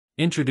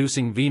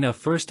Introducing Veena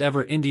first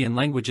ever Indian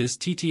languages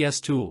TTS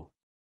tool.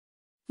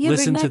 ये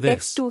Listen Veena to this.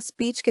 Text to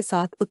speech के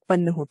साथ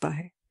उत्पन्न होता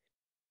है।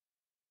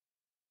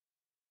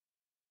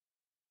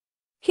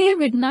 हे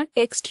विना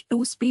टेक्स्ट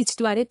टू स्पीच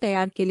द्वारे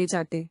तयार केले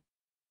जाते।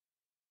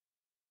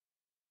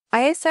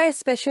 ISI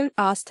स्पेशल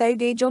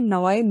आस्ताइडे जो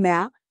नवाई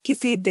म्या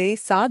किसी दे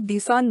साथ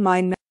दिसान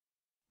mine.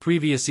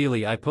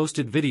 Previously I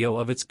posted video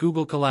of its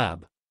Google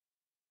Colab.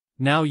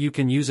 Now you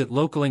can use it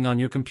locally on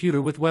your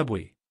computer with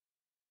WebUI.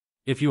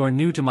 If you are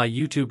new to my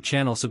YouTube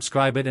channel,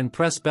 subscribe it and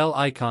press bell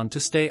icon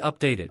to stay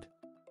updated.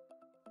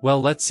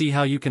 Well, let's see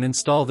how you can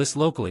install this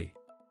locally.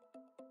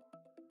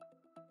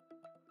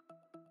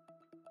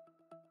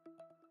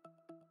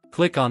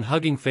 Click on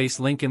Hugging Face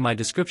link in my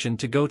description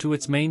to go to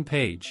its main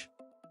page.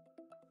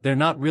 There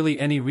not really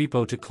any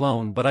repo to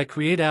clone, but I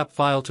create app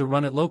file to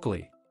run it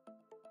locally.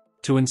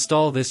 To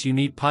install this you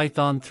need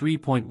Python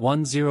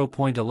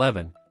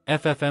 3.10.11,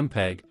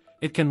 FFmpeg,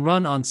 it can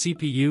run on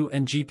CPU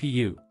and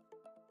GPU.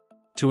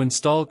 To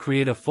install,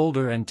 create a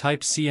folder and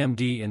type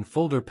cmd in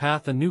folder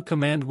path. A new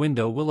command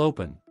window will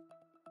open.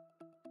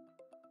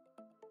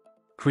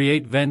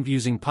 Create venv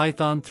using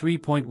Python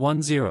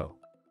 3.10.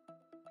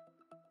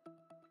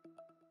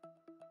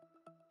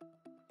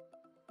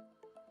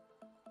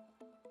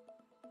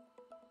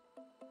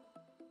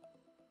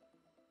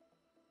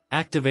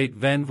 Activate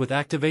venv with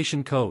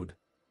activation code.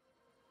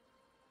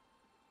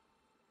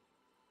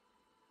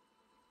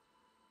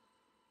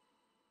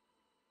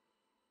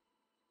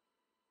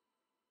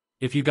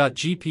 If you got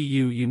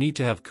GPU, you need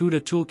to have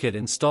CUDA toolkit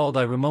installed.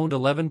 I removed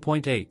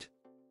 11.8.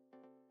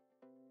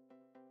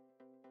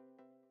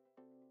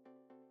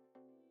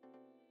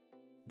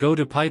 Go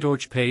to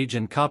PyTorch page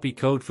and copy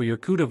code for your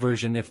CUDA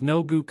version. If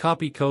no, go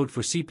copy code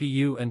for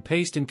CPU and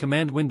paste in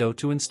command window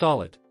to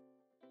install it.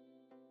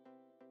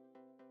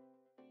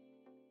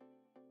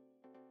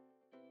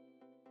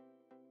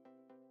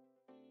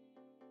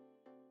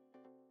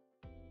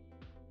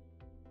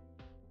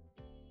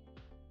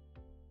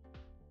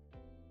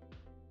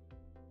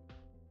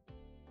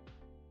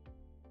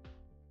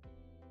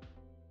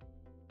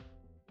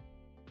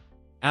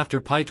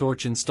 After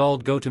PyTorch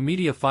installed, go to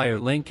Mediafire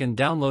link and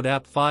download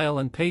app file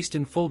and paste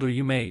in folder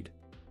you made.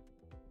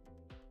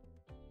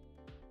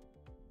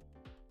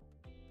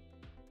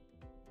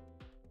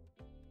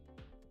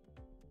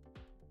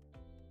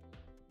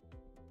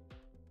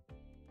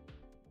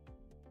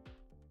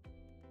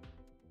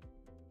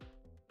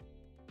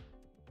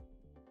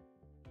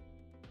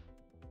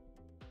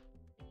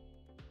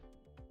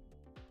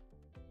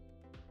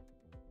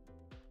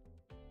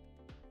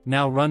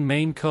 Now run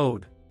main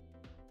code.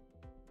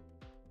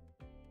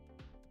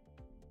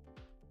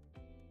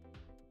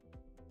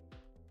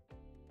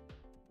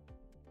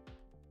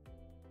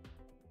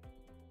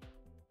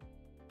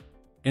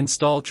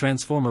 Install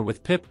transformer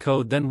with pip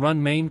code, then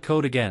run main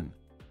code again.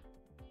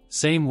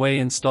 Same way,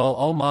 install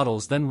all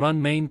models, then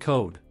run main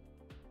code.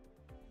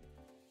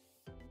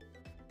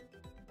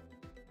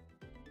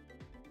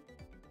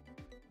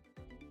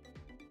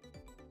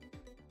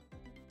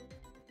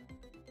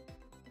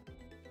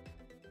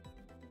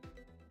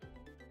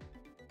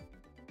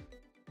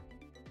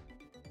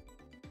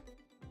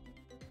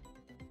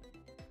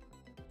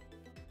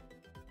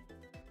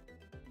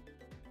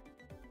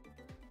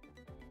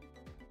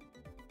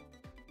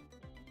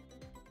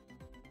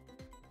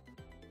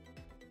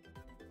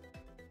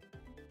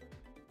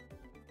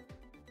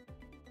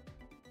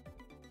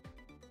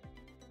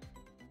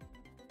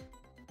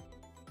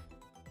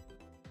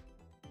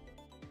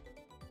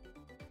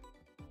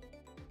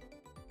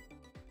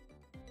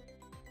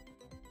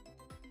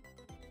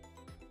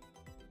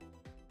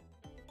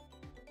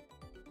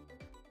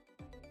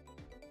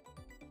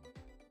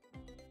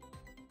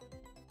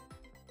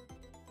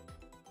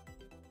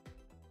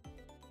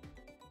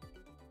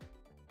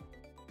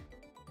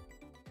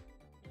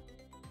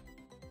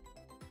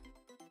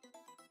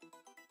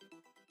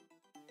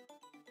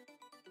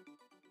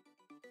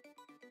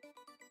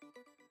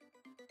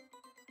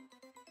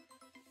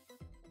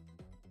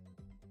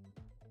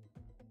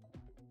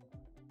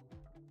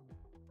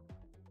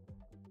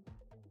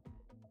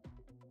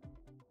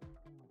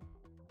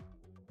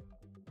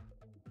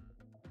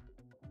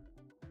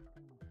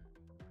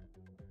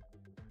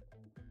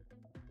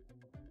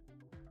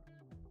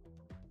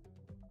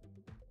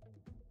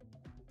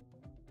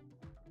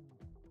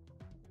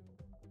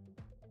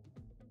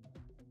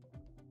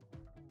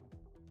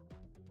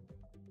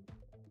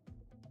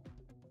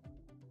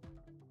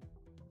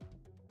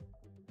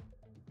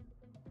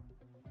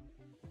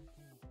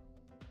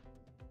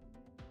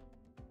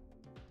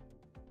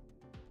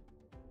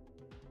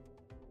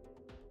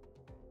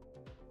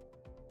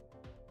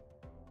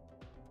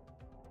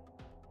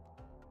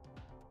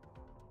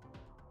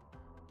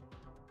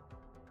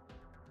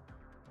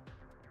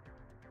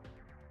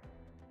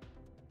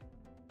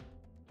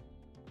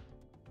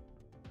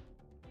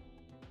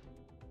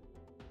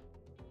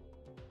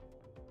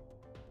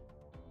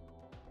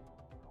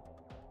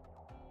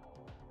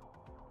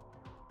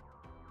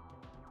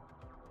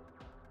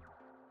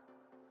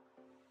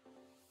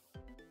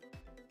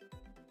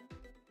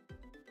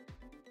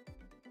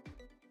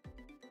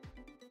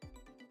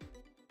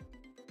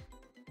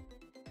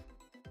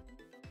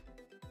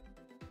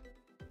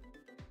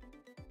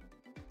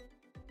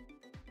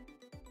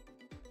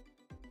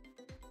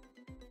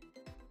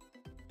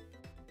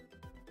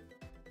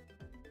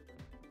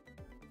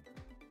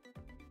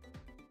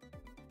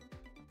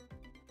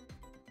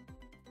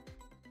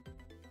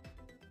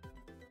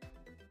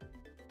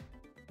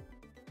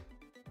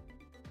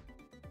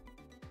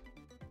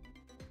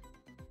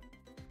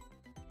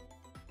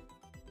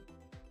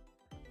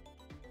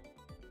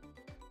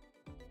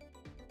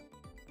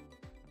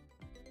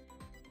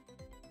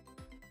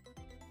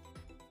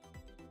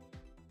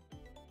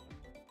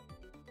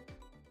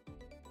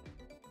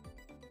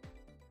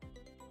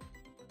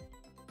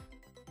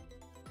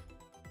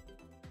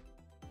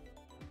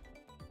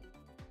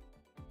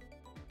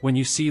 When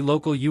you see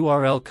local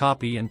URL,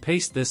 copy and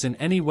paste this in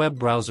any web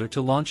browser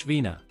to launch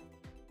Veena.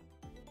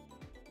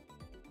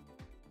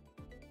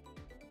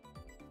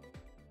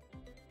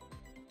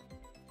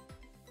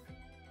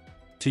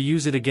 To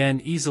use it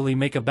again easily,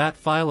 make a bat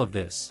file of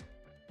this.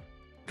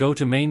 Go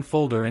to main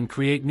folder and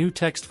create new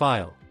text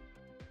file.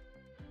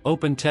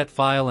 Open tet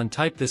file and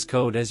type this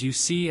code as you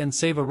see and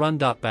save a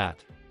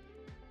run.bat.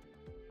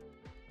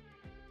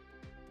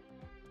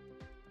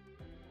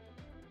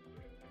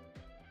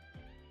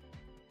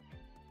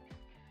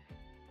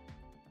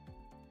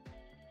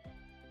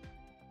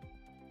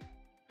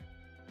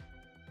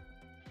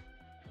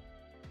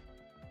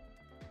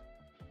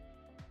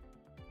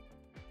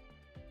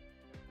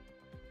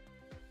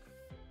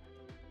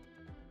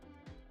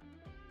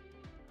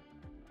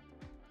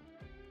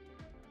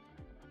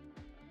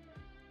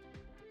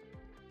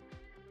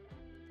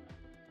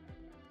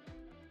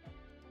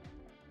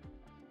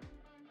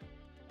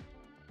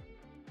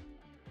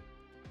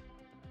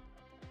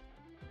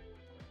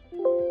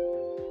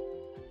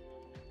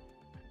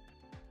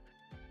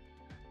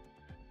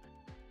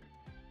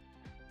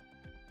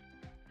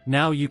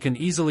 Now you can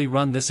easily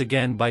run this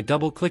again by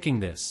double-clicking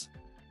this.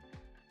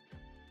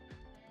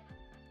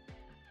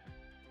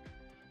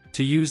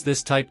 To use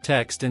this, type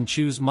text and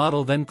choose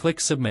model, then click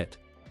submit.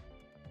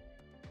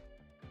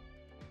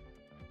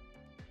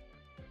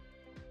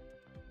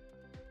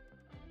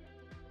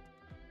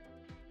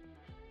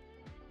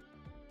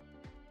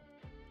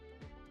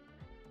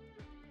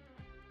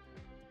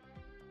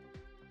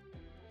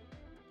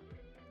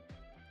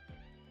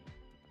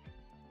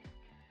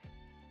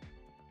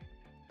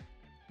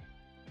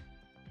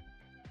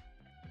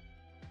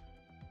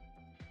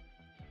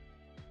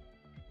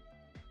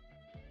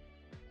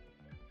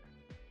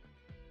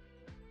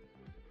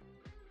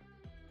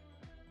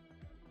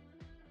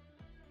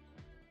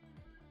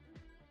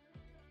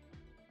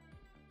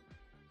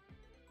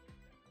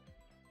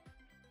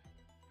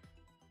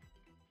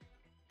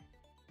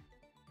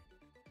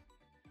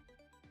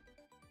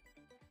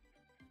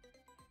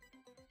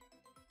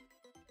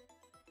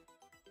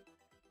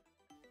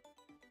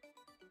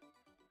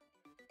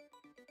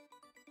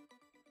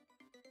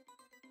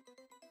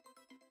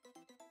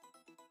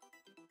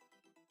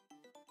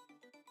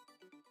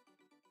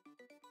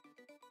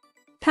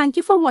 Thank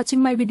you for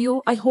watching my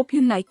video. I hope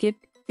you like it.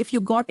 If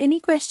you got any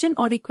question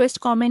or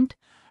request, comment.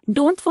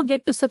 Don't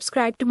forget to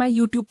subscribe to my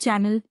YouTube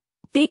channel.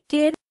 Take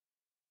care.